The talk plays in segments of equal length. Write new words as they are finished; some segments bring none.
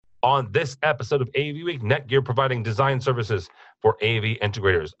On this episode of AV Week, Netgear providing design services for AV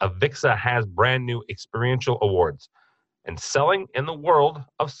integrators. AVIXA has brand new experiential awards and selling in the world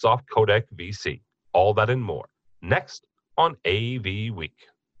of soft codec VC. All that and more. Next on AV Week.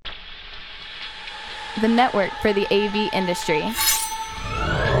 The network for the AV industry.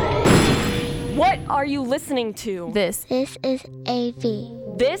 What are you listening to? This is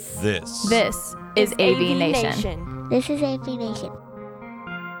AV. This is AV Nation. This is AV Nation.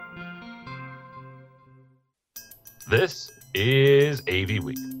 This is AV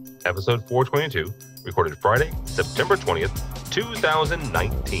Week, episode 422, recorded Friday, September 20th,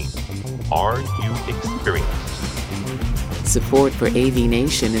 2019. Are you experienced? Support for AV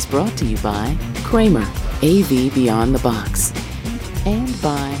Nation is brought to you by Kramer, AV Beyond the Box, and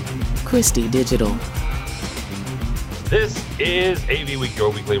by Christie Digital. This is AV Week, your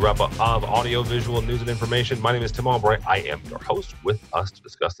weekly wrap-up of audio, visual, news, and information. My name is Tim Albright. I am your host. With us to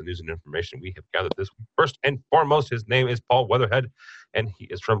discuss the news and information we have gathered this week. First and foremost, his name is Paul Weatherhead, and he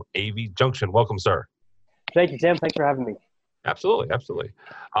is from AV Junction. Welcome, sir. Thank you, Tim. Thanks for having me. Absolutely.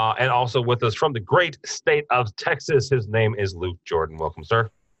 And also with us from the great state of Texas, his name is Luke Jordan. Welcome, sir.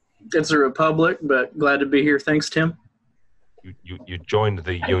 It's a republic, but glad to be here. Thanks, Tim. You joined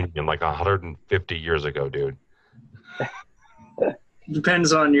the Union like 150 years ago, dude.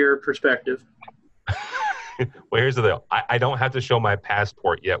 Depends on your perspective. Well, here's the deal. I don't have to show my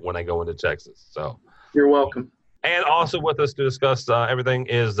passport yet when I go into Texas. So you're welcome. And also with us to discuss everything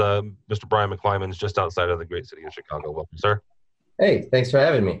is Mr. Brian McClymonds, just outside of the great city of Chicago. Welcome, sir. Hey, thanks for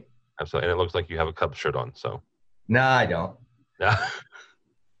having me. Absolutely. And it looks like you have a Cubs shirt on. So. No, I don't.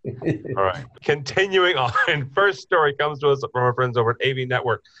 All right. Continuing on. First story comes to us from our friends over at AV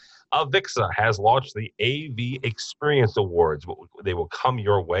Network. AVIXA has launched the AV Experience Awards. They will come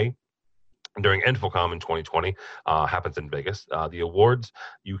your way during InfoComm in 2020. Happens in Vegas. The awards,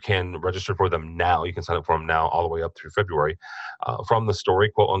 you can register for them now. You can sign up for them now all the way up through February. From the story,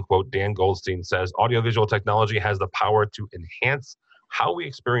 quote unquote, Dan Goldstein says, audiovisual technology has the power to enhance how we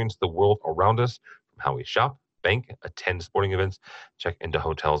experience the world around us, from how we shop, bank, attend sporting events, check into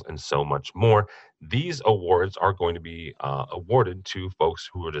hotels, and so much more. These awards are going to be awarded to folks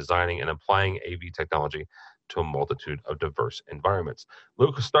who are designing and applying AV technology to a multitude of diverse environments.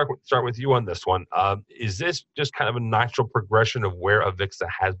 Luke, start with you on this one. Is this just kind of a natural progression of where AVIXA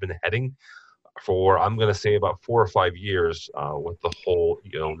has been heading for, I'm going to say, about 4 or 5 years with the whole,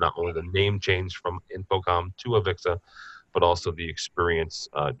 not only the name change from InfoComm to AVIXA, but also the experience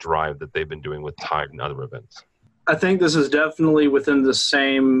drive that they've been doing with Tide and other events? I think this is definitely within the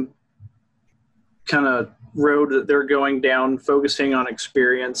same kind of road that they're going down, focusing on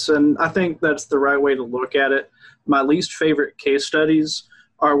experience. And I think that's the right way to look at it. My least favorite case studies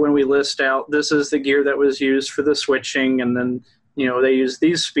are when we list out, this is the gear that was used for the switching, and then, they use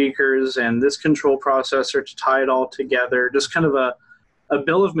these speakers and this control processor to tie it all together. Just kind of a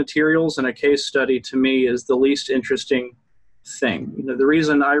bill of materials and a case study to me is the least interesting thing. The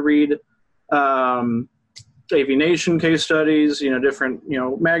reason I read AV Nation case studies, different,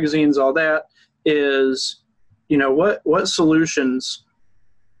 magazines, all that is, what solutions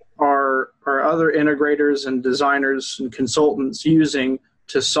are other integrators and designers and consultants using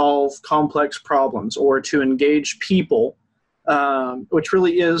to solve complex problems or to engage people, which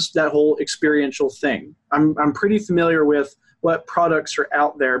really is that whole experiential thing. I'm pretty familiar with what products are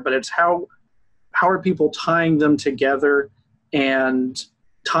out there, but it's how are people tying them together and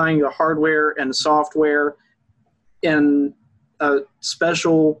tying the hardware and software in a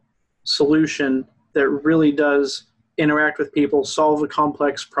special solution that really does interact with people, solve a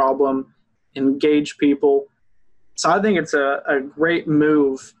complex problem, engage people. So I think it's a great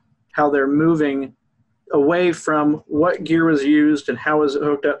move how they're moving away from what gear was used and how is it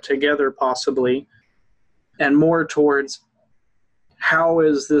hooked up together possibly, and more towards how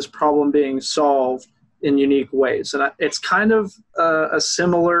is this problem being solved in unique ways. And it's kind of a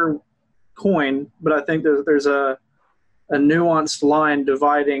similar coin, but I think there's a nuanced line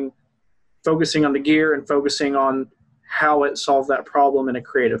dividing, focusing on the gear and focusing on how it solved that problem in a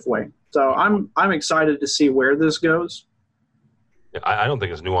creative way. So I'm excited to see where this goes. I don't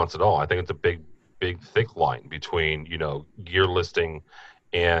think it's nuanced at all. I think it's a big, thick line between, gear listing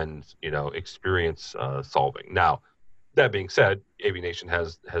and, experience solving. Now, that being said, AV Nation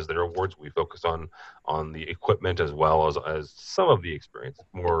has their awards. We focus on the equipment as well as some of the experience.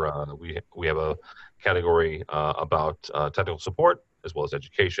 More, we have a category about technical support as well as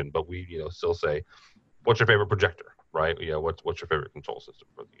education, but we still say, what's your favorite projector, right? What's your favorite control system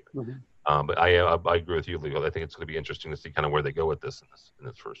for the year? Mm-hmm. But I agree with you, Leo. I think it's going to be interesting to see kind of where they go with this in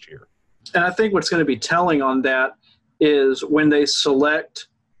this first year. And I think what's going to be telling on that is when they select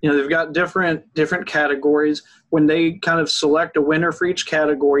they've got different categories. When they kind of select a winner for each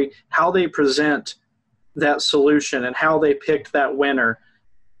category, how they present that solution and how they picked that winner.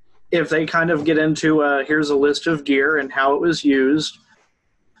 If they kind of get into here's a list of gear and how it was used,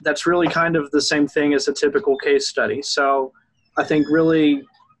 that's really kind of the same thing as a typical case study. So I think really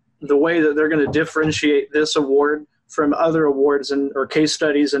the way that they're going to differentiate this award from other awards or case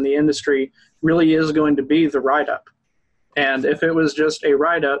studies in the industry really is going to be the write-up. And if it was just a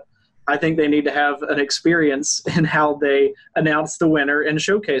write-up, I think they need to have an experience in how they announce the winner and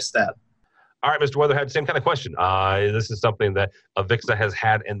showcase that. All right, Mr. Weatherhead, same kind of question. This is something that AVIXA has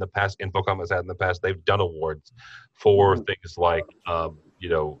had in the past, Infocom has had in the past. They've done awards for things like,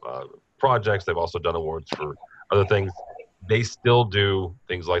 projects. They've also done awards for other things. They still do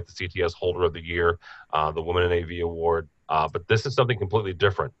things like the CTS Holder of the Year, the Women in AV Award, but this is something completely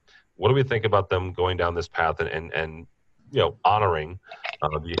different. What do we think about them going down this path and honoring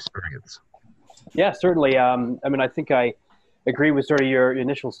the experience? Yeah, certainly. I think I agree with sort of your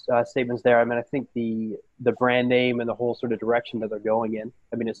initial statements there. I think the brand name and the whole sort of direction that they're going in,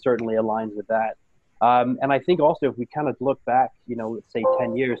 it certainly aligns with that. And I think also if we kind of look back, let's say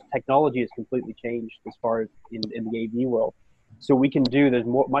 10 years, technology has completely changed as far as in the AV world. So there's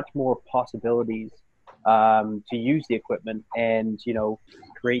much more possibilities to use the equipment and,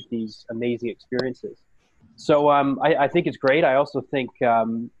 create these amazing experiences. So I think it's great. I also think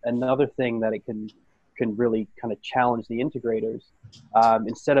another thing that it can really kind of challenge the integrators,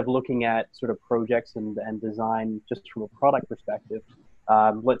 instead of looking at sort of projects and design just from a product perspective,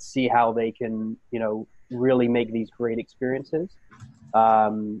 let's see how they can, really make these great experiences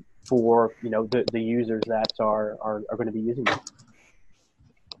for, the users that are going to be using them.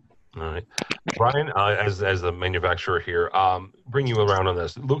 All right. Brian, as the manufacturer here, bring you around on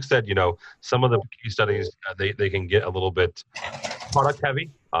this. Luke said, some of the case studies, they can get a little bit product heavy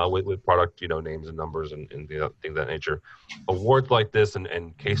with product, names and numbers and things of that nature. Awards like this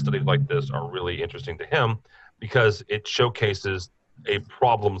and case studies like this are really interesting to him because it showcases a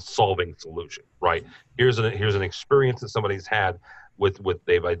problem-solving solution, right? Here's an experience that somebody's had with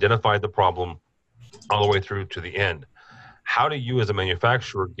they've identified the problem all the way through to the end. How do you as a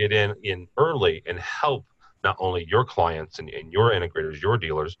manufacturer get in early and help not only your clients and your integrators, your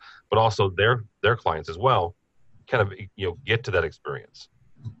dealers, but also their clients as well, kind of get to that experience?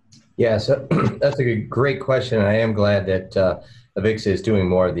 Yeah, so that's a great question. I am glad that AVIXA is doing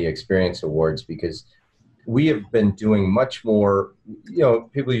more of the experience awards because we have been doing much more.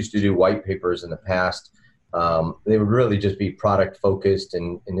 People used to do white papers in the past. They would really just be product focused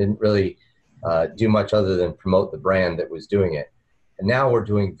and didn't really do much other than promote the brand that was doing it. And now we're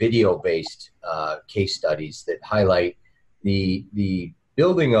doing video-based case studies that highlight the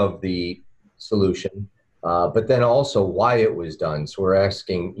building of the solution, but then also why it was done. So we're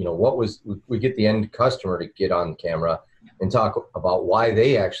asking, we get the end customer to get on camera and talk about why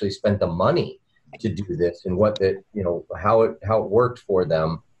they actually spent the money to do this and how it worked for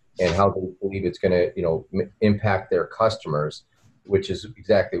them and how they believe it's going to, impact their customers, which is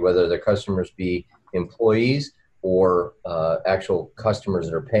exactly whether the customers be employees or actual customers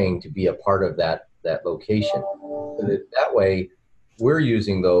that are paying to be a part of that location. So that way, we're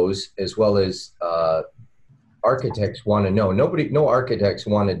using those as well as architects want to know. No architects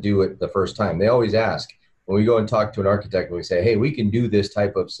want to do it the first time. They always ask. When we go and talk to an architect and we say, hey, we can do this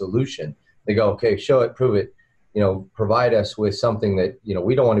type of solution, they go, okay, show it, prove it, provide us with something that,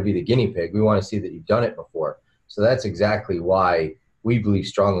 we don't want to be the guinea pig. We want to see that you've done it before. So that's exactly why we believe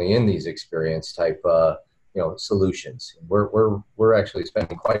strongly in these experience type, solutions. We're actually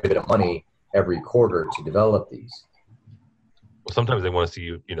spending quite a bit of money every quarter to develop these. Well, sometimes they want to see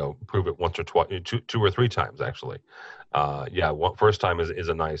you, prove it once or twice, two or three times actually. First time is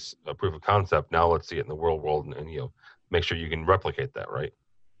a nice proof of concept. Now let's see it in the real world and make sure you can replicate that, right?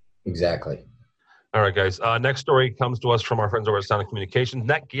 Exactly. All right, guys. Next story comes to us from our friends over at Sonic Communications.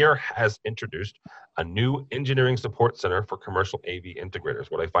 Netgear has introduced a new engineering support center for commercial AV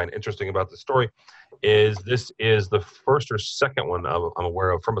integrators. What I find interesting about this story is this is the first or second one I'm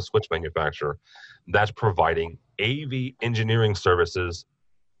aware of from a switch manufacturer that's providing AV engineering services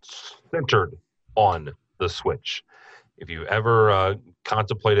centered on the switch. If you ever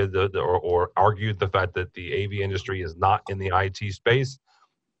contemplated or argued the fact that the AV industry is not in the IT space,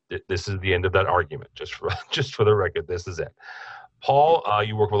 this is the end of that argument. Just for the record, this is it. Paul,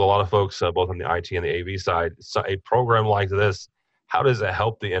 you work with a lot of folks, both on the IT and the AV side. So a program like this, how does it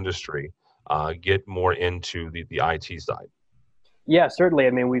help the industry get more into the IT side? Yeah, certainly.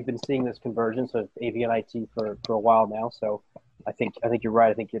 We've been seeing this convergence of AV and IT for a while now. So I think you're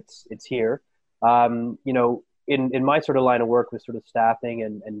right. I think it's here. in my sort of line of work with sort of staffing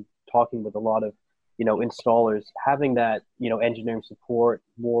and talking with a lot of, installers, having that, engineering support,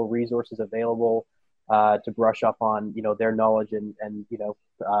 more resources available to brush up on, their knowledge and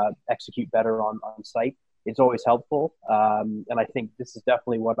execute better on site. It's always helpful. And I think this is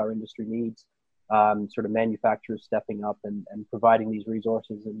definitely what our industry needs, sort of manufacturers stepping up and providing these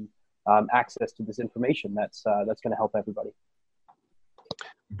resources and access to this information that's going to help everybody.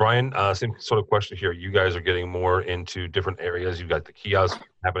 Brian, same sort of question here. You guys are getting more into different areas. You've got the kiosks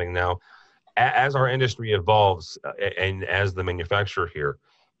happening now. As our industry evolves and as the manufacturer here,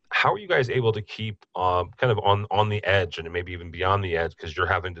 how are you guys able to keep kind of on the edge and maybe even beyond the edge, because you're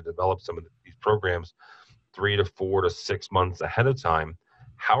having to develop some of these programs 3 to 4 to 6 months ahead of time?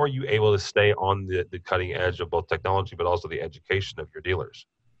 How are you able to stay on the cutting edge of both technology but also the education of your dealers?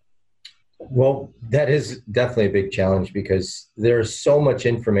 Well, that is definitely a big challenge because there's so much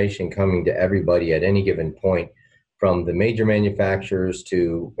information coming to everybody at any given point, from the major manufacturers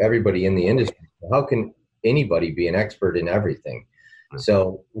to everybody in the industry. How can anybody be an expert in everything?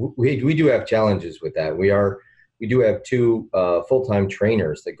 So we do have challenges with that. We do have 2 full-time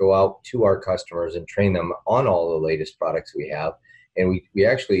trainers that go out to our customers and train them on all the latest products we have. And we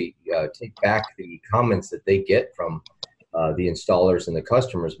actually take back the comments that they get from the installers and the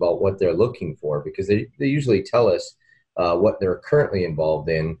customers about what they're looking for, because they usually tell us what they're currently involved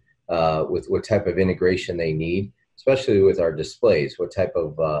in, with what type of integration they need, especially with our displays. What type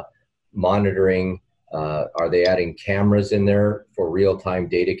of monitoring, are they adding cameras in there for real-time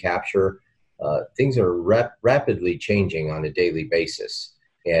data capture? Things are rapidly changing on a daily basis,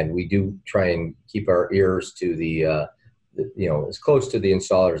 and we do try and keep our ears to the as close to the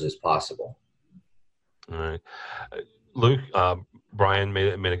installers as possible. All right. Luke, Brian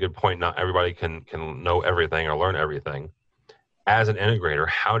made a good point. Not everybody can know everything or learn everything. As an integrator,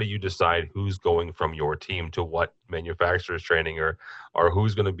 how do you decide who's going from your team to what manufacturer's training, or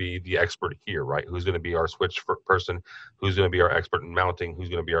who's going to be the expert here, right? Who's going to be our switch person? Who's going to be our expert in mounting? Who's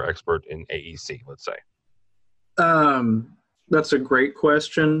going to be our expert in AEC, let's say? That's a great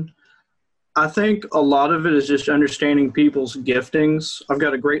question. I think a lot of it is just understanding people's giftings. I've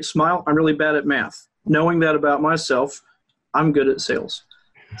got a great smile. I'm really bad at math. Knowing that about myself, I'm good at sales.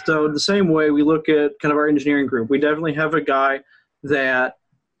 So the same way we look at kind of our engineering group, we definitely have a guy that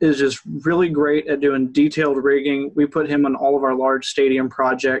is just really great at doing detailed rigging. We put him on all of our large stadium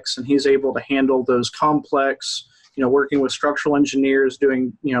projects, and he's able to handle those complex, working with structural engineers,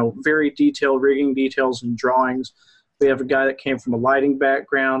 doing, very detailed rigging details and drawings. We have a guy that came from a lighting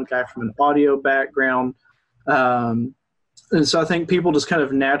background, a guy from an audio background. And so I think people just kind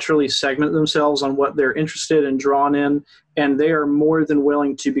of naturally segment themselves on what they're interested and drawn in, and they are more than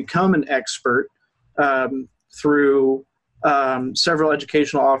willing to become an expert through several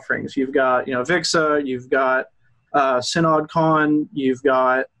educational offerings. You've got, AVIXA, you've got SynodCon, you've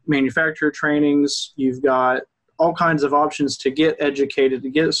got manufacturer trainings, you've got all kinds of options to get educated, to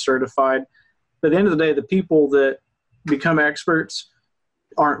get certified. But at the end of the day, the people that become experts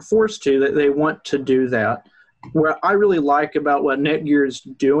aren't forced to, that they want to do that. What I really like about what Netgear is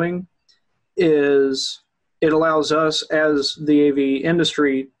doing is it allows us as the AV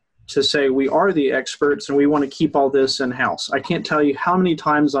industry to say we are the experts and we want to keep all this in-house. I can't tell you how many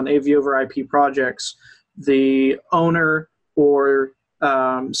times on AV over IP projects the owner or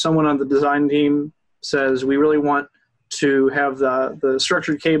someone on the design team says we really want to have the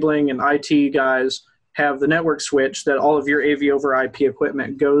structured cabling and IT guys have the network switch that all of your AV over IP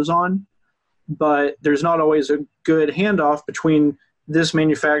equipment goes on. But there's not always a good handoff between this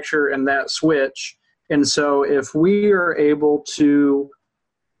manufacturer and that switch. And so if we are able to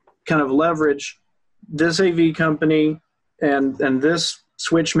kind of leverage this AV company and this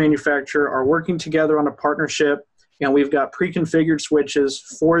switch manufacturer are working together on a partnership, and we've got pre-configured switches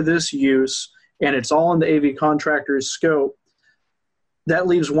for this use, and it's all in the AV contractor's scope, that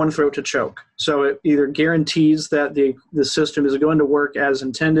leaves one throat to choke. So it either guarantees that the system is going to work as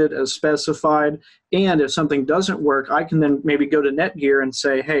intended, as specified, and if something doesn't work, I can then maybe go to Netgear and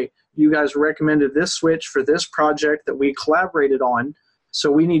say, hey, you guys recommended this switch for this project that we collaborated on,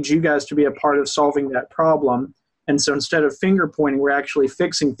 so we need you guys to be a part of solving that problem. And so instead of finger pointing, we're actually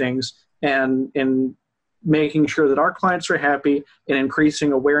fixing things and making sure that our clients are happy and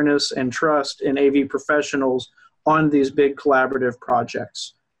increasing awareness and trust in AV professionals on these big collaborative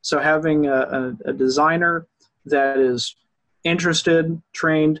projects. So having a designer that is interested,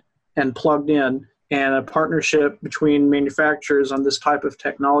 trained, and plugged in, and a partnership between manufacturers on this type of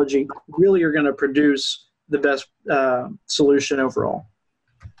technology really are going to produce the best solution overall.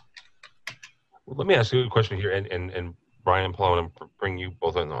 Well, let me ask you a question here, and Brian, Paul, and bring you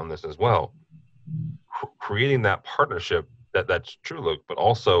both in on this as well. creating that partnership that's true, Luke, but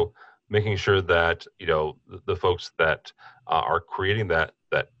also making sure that the folks that are creating that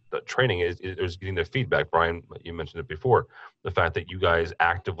training is getting their feedback. Brian, you mentioned it before, the fact that you guys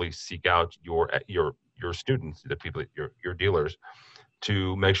actively seek out your students, the people, your dealers,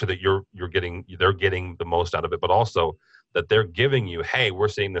 to make sure that they're getting the most out of it, but also that they're giving you, hey, we're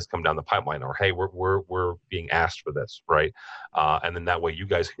seeing this come down the pipeline, or hey, we're being asked for this, right? And then that way you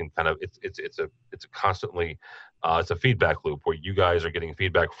guys can kind of it's a constantly it's a feedback loop where you guys are getting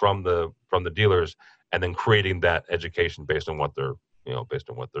feedback from the dealers and then creating that education based on what they're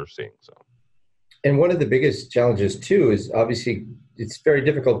seeing. So. And one of the biggest challenges too is obviously it's very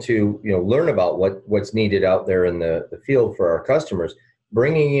difficult to learn about what's needed out there in the field for our customers.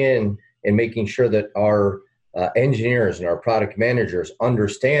 Bringing in and making sure that our engineers and our product managers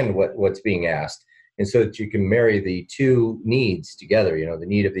understand what's being asked, and so that you can marry the two needs together. The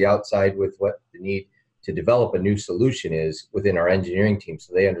need of the outside with what the need to develop a new solution is within our engineering team,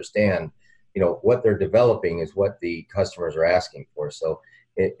 so they understand what they're developing is what the customers are asking for. So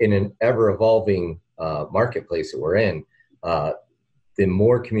in an ever-evolving marketplace that we're in, the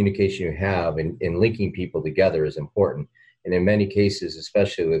more communication you have in linking people together is important. And in many cases,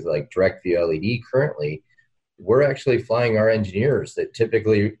 especially with like direct view LED currently, we're actually flying our engineers that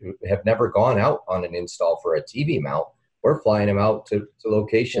typically have never gone out on an install for a TV mount. We're flying them out to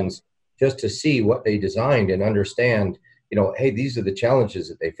locations just to see what they designed and understand, hey, these are the challenges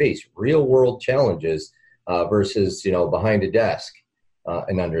that they face, real world challenges versus, behind a desk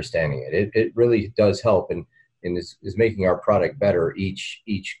and understanding it. It really does help and is making our product better each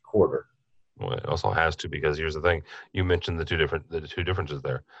quarter. Well, it also has to, because here's the thing. You mentioned the two differences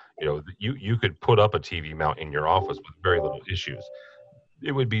there. You could put up a TV mount in your office with very little issues.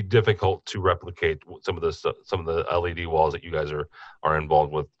 It would be difficult to replicate some of the LED walls that you guys are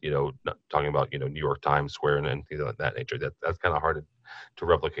involved with. Talking about New York Times Square and things like that nature. That's kind of hard to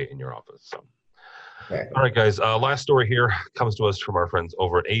replicate in your office. So. Okay. All right, guys. Last story here comes to us from our friends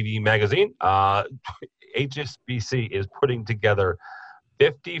over at AV Magazine. HBSC is putting together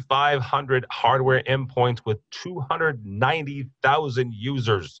 5,500 hardware endpoints with 290,000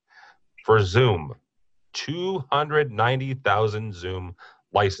 users for Zoom. 290,000 Zoom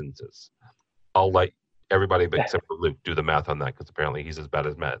licenses. I'll let everybody except for Luke do the math on that, because apparently he's as bad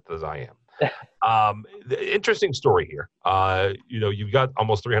at math as I am. The interesting story here. You've got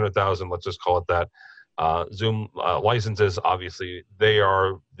almost 300,000. Let's just call it that. Zoom licenses. Obviously, they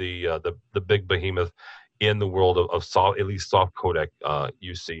are the big behemoth in the world of at least soft codec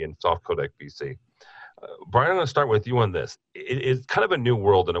UC and soft codec VC. Brian, I'm going to start with you on this. It's kind of a new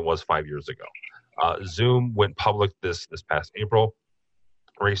world than it was 5 years ago. Zoom went public this past April,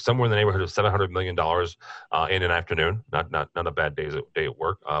 raised somewhere in the neighborhood of $700 million in an afternoon. Not a bad day at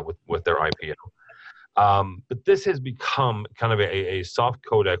work with their IPO. But this has become kind of a soft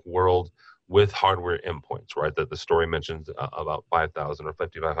codec world with hardware endpoints, right? That the story mentions about 5,000 or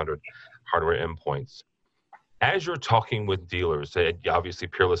 5,500 hardware endpoints. As you're talking with dealers, obviously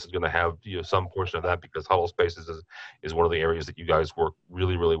Peerless is going to have some portion of that, because Huddle Spaces is one of the areas that you guys work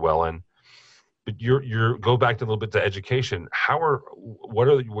really, really well in. But you're go back to a little bit to education. What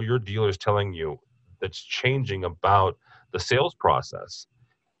are your dealers telling you that's changing about the sales process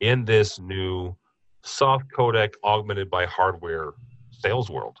in this new soft codec augmented by hardware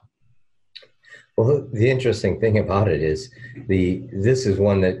sales world? Well, the interesting thing about it is this is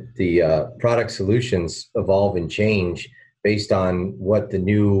one that the product solutions evolve and change based on what the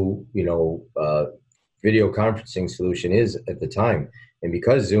new video conferencing solution is at the time. And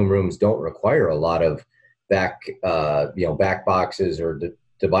because Zoom rooms don't require a lot of back boxes or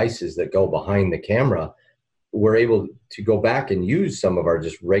devices that go behind the camera, we're able to go back and use some of our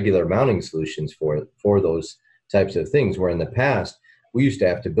just regular mounting solutions for those types of things. Where in the past, we used to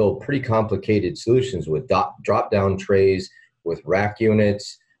have to build pretty complicated solutions with drop-down trays, with rack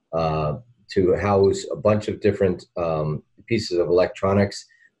units to house a bunch of different pieces of electronics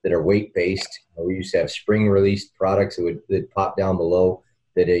that are weight-based. We used to have spring-released products that pop down below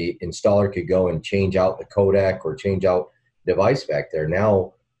that a installer could go and change out the codec or change out the device back there.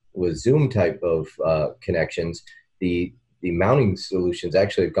 Now, with Zoom type of connections, the mounting solutions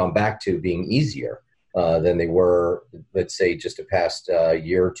actually have gone back to being easier than they were, let's say, just a past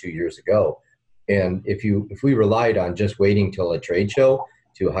year or 2 years ago. And if we relied on just waiting till a trade show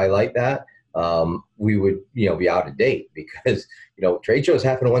to highlight that, we would be out of date, because trade shows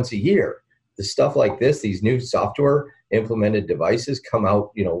happen once a year. The stuff like this, these new software implemented devices come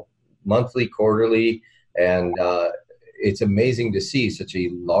out monthly, quarterly, and it's amazing to see such a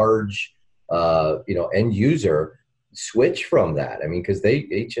large end user switch from that. I mean, because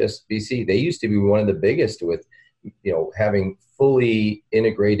HSBC, they used to be one of the biggest with, having fully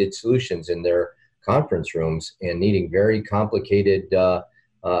integrated solutions in their conference rooms and needing very complicated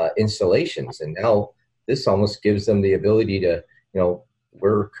installations. And now this almost gives them the ability to,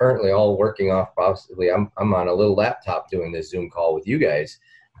 we're currently all working off, possibly, I'm on a little laptop doing this Zoom call with you guys.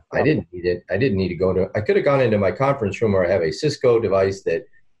 I didn't need it. I didn't need to go to, I could have gone into my conference room where I have a Cisco device that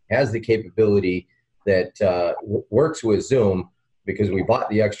has the capability that works with Zoom, because we bought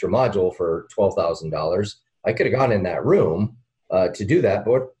the extra module for $12,000. I could have gone in that room to do that,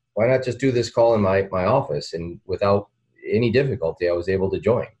 but why not just do this call in my office? And without any difficulty, I was able to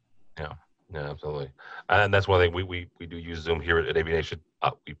join. Yeah, absolutely. And that's one thing we do use Zoom here at AV Nation.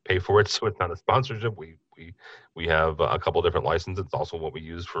 We pay for it, so it's not a sponsorship. We have a couple different licenses. It's also what we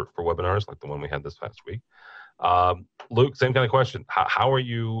use for webinars, like the one we had this past week. Luke, same kind of question. How are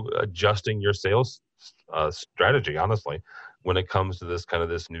you adjusting your sales strategy, honestly, when it comes to this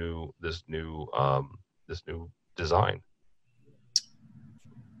new design?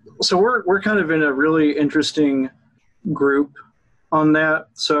 So we're kind of in a really interesting group on that.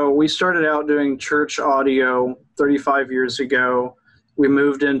 So we started out doing church audio 35 years ago. We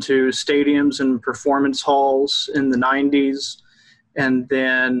moved into stadiums and performance halls in the 90s. And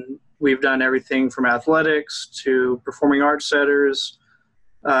then we've done everything from athletics to performing arts centers,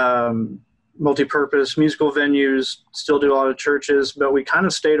 multi-purpose musical venues, still do a lot of churches, but we kind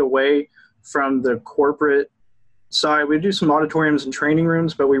of stayed away from the corporate side. We do some auditoriums and training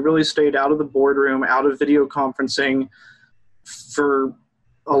rooms, but we really stayed out of the boardroom, out of video conferencing for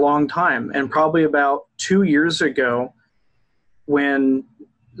a long time. And probably about 2 years ago, when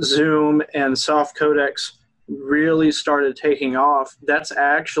Zoom and soft codecs really started taking off, that's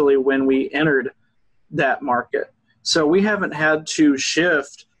actually when we entered that market. So we haven't had to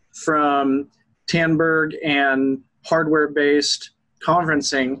shift from Tandberg and hardware-based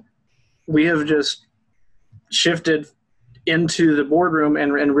conferencing. We have just shifted into the boardroom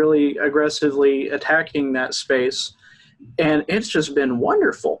and really aggressively attacking that space. And it's just been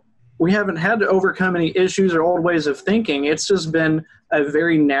wonderful. We haven't had to overcome any issues or old ways of thinking. It's just been a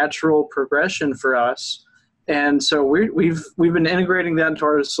very natural progression for us. And so we've been integrating that into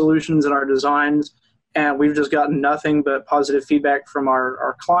our solutions and our designs, and we've just gotten nothing but positive feedback from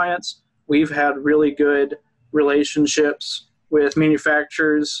our clients. We've had really good relationships with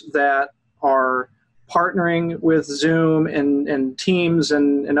manufacturers that are partnering with Zoom and Teams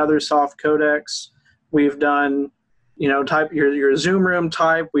and other soft codecs. We've done, type your Zoom room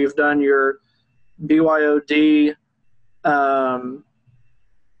type. We've done your BYOD,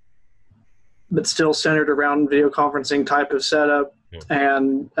 but still centered around video conferencing type of setup,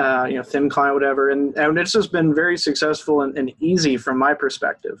 and thin client, whatever. And it's just been very successful and easy from my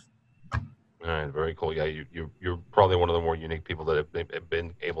perspective. All right, very cool. Yeah, you're probably one of the more unique people that have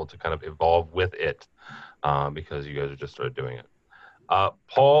been able to kind of evolve with it, because you guys have just started doing it.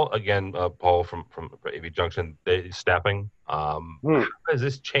 Paul, again, Paul from AV Junction, staffing. How has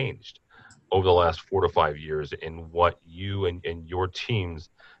this changed over the last 4 to 5 years in what you and your teams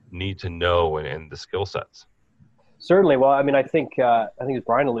need to know and the skill sets? Certainly. Well, I mean, I think as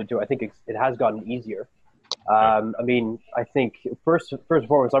Brian alluded to, I think it has gotten easier. I mean, I think first and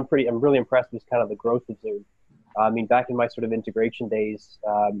foremost, I'm really impressed with kind of the growth of Zoom. I mean, back in my sort of integration days,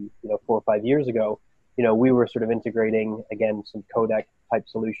 4 or 5 years ago, we were sort of integrating, again, some codec type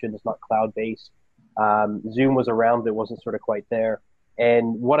solutions, not cloud-based. Zoom was around, but it wasn't sort of quite there.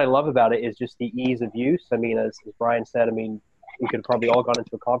 And what I love about it is just the ease of use. I mean, as Brian said, I mean, we could have probably all gone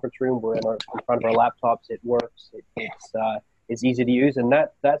into a conference room. We're in front of our laptops. It works. It's easy to use. And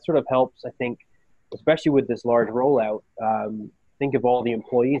that sort of helps, I think, especially with this large rollout. Think of all the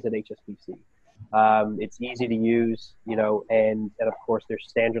employees at HSBC. It's easy to use, and of course they're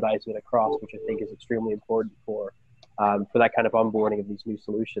standardizing it across, which I think is extremely important for that kind of onboarding of these new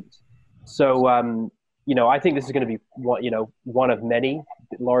solutions. So, I think this is going to be one of many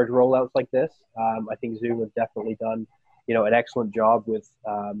large rollouts like this. I think Zoom has definitely done, an excellent job with,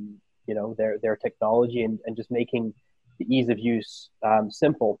 their technology and just making the ease of use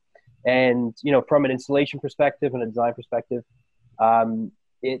simple. And, from an installation perspective and a design perspective,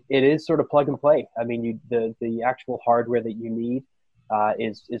 it is sort of plug and play. I mean, the actual hardware that you need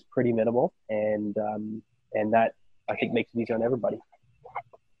is pretty minimal, and that I think makes it easier on everybody.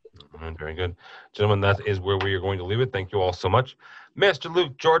 Very good. Gentlemen, that is where we are going to leave it. Thank you all so much. Mr.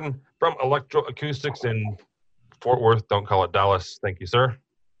 Luke Jordan from Electroacoustics in Fort Worth. Don't call it Dallas. Thank you, sir.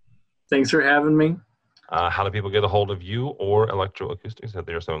 Thanks for having me. How do people get a hold of you or Electroacoustics if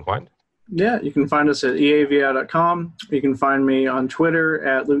they are so inclined? Yeah, you can find us at eavi.com. You can find me on Twitter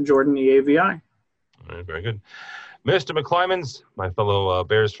at Luke Jordan EAVI. All right, very good. Mr. McClymans, my fellow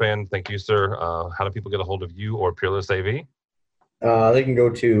Bears fan, thank you, sir. How do people get a hold of you or Peerless AV? They can go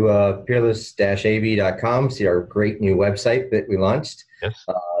to peerless-av.com, see our great new website that we launched. Yes.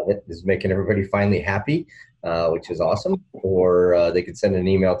 That is making everybody finally happy, which is awesome. Or they could send an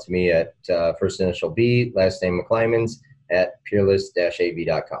email to me at first initial B, last name McClymans, at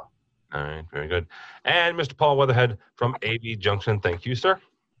peerless-av.com. All right, very good. And Mr. Paul Weatherhead from AV Junction, thank you, sir.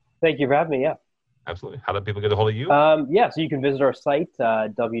 Thank you for having me. Yeah. Absolutely. How do people get a hold of you? So you can visit our site,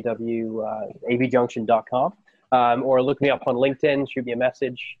 www.avjunction.com, or look me up on LinkedIn, shoot me a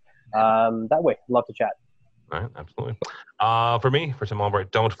message. That way, love to chat. All right, absolutely. For me, for Tim Albright,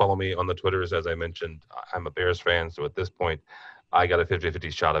 don't follow me on the Twitters. As I mentioned, I'm a Bears fan, so at this point, I got a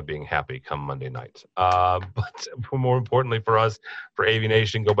 50-50 shot of being happy come Monday night. But more importantly for us, for AV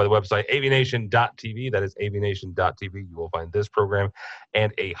Nation, go by the website, avnation.tv. That is avnation.tv. You will find this program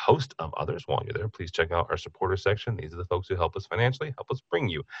and a host of others. While you're there, please check out our supporter section. These are the folks who help us financially, help us bring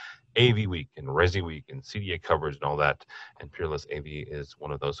you AV Week and Resi Week and CDA coverage and all that. And Peerless AV is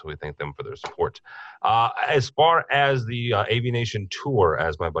one of those, so we thank them for their support. As far as the AV Nation tour,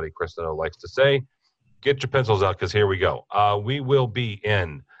 as my buddy Chris Neto likes to say, get your pencils out because here we go. We will be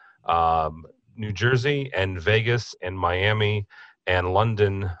in New Jersey and Vegas and Miami and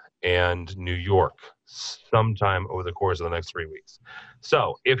London and New York sometime over the course of the next 3 weeks.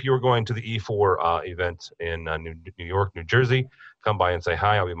 So if you're going to the E4 event in New York, New Jersey, come by and say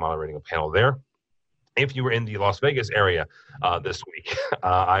hi. I'll be moderating a panel there. If you were in the Las Vegas area this week,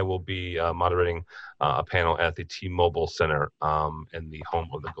 I will be moderating a panel at the T-Mobile Center in the home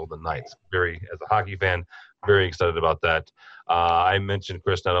of the Golden Knights. As a hockey fan, very excited about that. I mentioned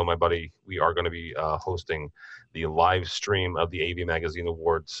Chris Neto, my buddy. We are going to be hosting the live stream of the AV Magazine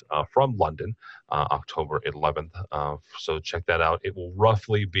Awards from London, October 11th. So check that out. It will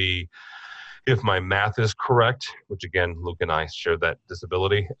roughly be, if my math is correct, which again, Luke and I share that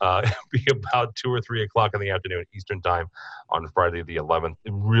disability, it'll be about 2 or 3 o'clock in the afternoon Eastern time on Friday the 11th.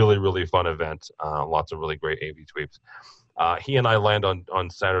 Really, really fun event. Lots of really great AV tweets. He and I land on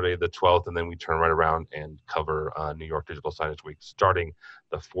Saturday the 12th, and then we turn right around and cover New York Digital Signage Week starting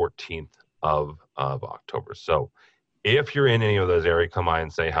the 14th of October. So if you're in any of those areas, come by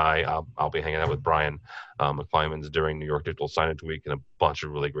and say hi. I'll be hanging out with Brian McClymans during New York Digital Signage Week and a bunch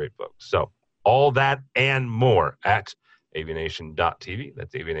of really great folks. So all that and more at avnation.tv.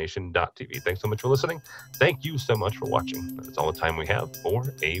 That's avnation.tv. Thanks so much for listening. Thank you so much for watching. That's all the time we have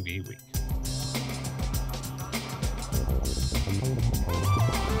for AV Week.